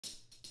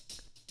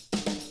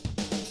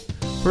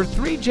For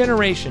 3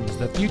 generations,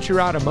 the Future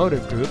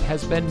Automotive Group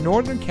has been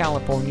Northern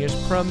California's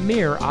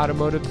premier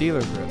automotive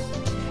dealer group.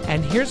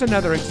 And here's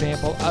another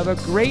example of a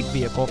great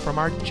vehicle from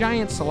our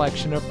giant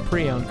selection of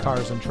pre-owned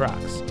cars and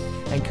trucks.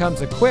 And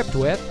comes equipped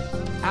with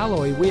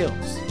alloy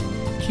wheels,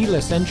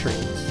 keyless entry,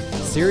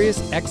 Sirius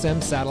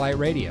XM satellite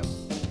radio,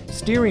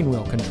 steering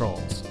wheel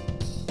controls,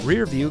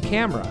 rear view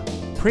camera,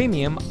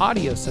 premium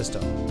audio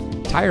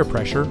system, tire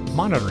pressure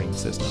monitoring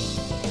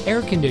system,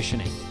 air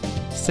conditioning,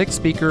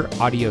 6-speaker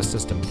audio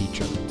system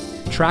feature,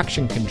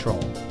 traction control,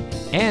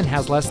 and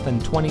has less than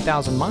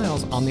 20,000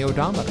 miles on the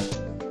odometer.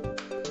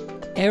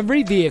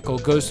 Every vehicle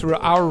goes through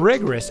our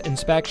rigorous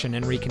inspection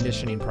and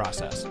reconditioning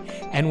process.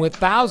 And with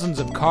thousands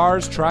of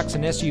cars, trucks,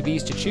 and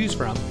SUVs to choose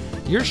from,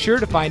 you're sure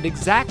to find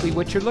exactly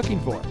what you're looking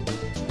for.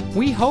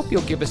 We hope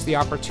you'll give us the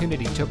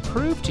opportunity to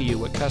prove to you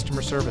what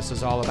customer service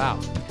is all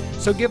about.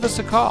 So give us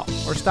a call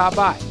or stop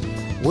by.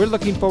 We're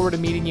looking forward to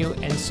meeting you,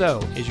 and so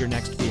is your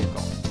next vehicle.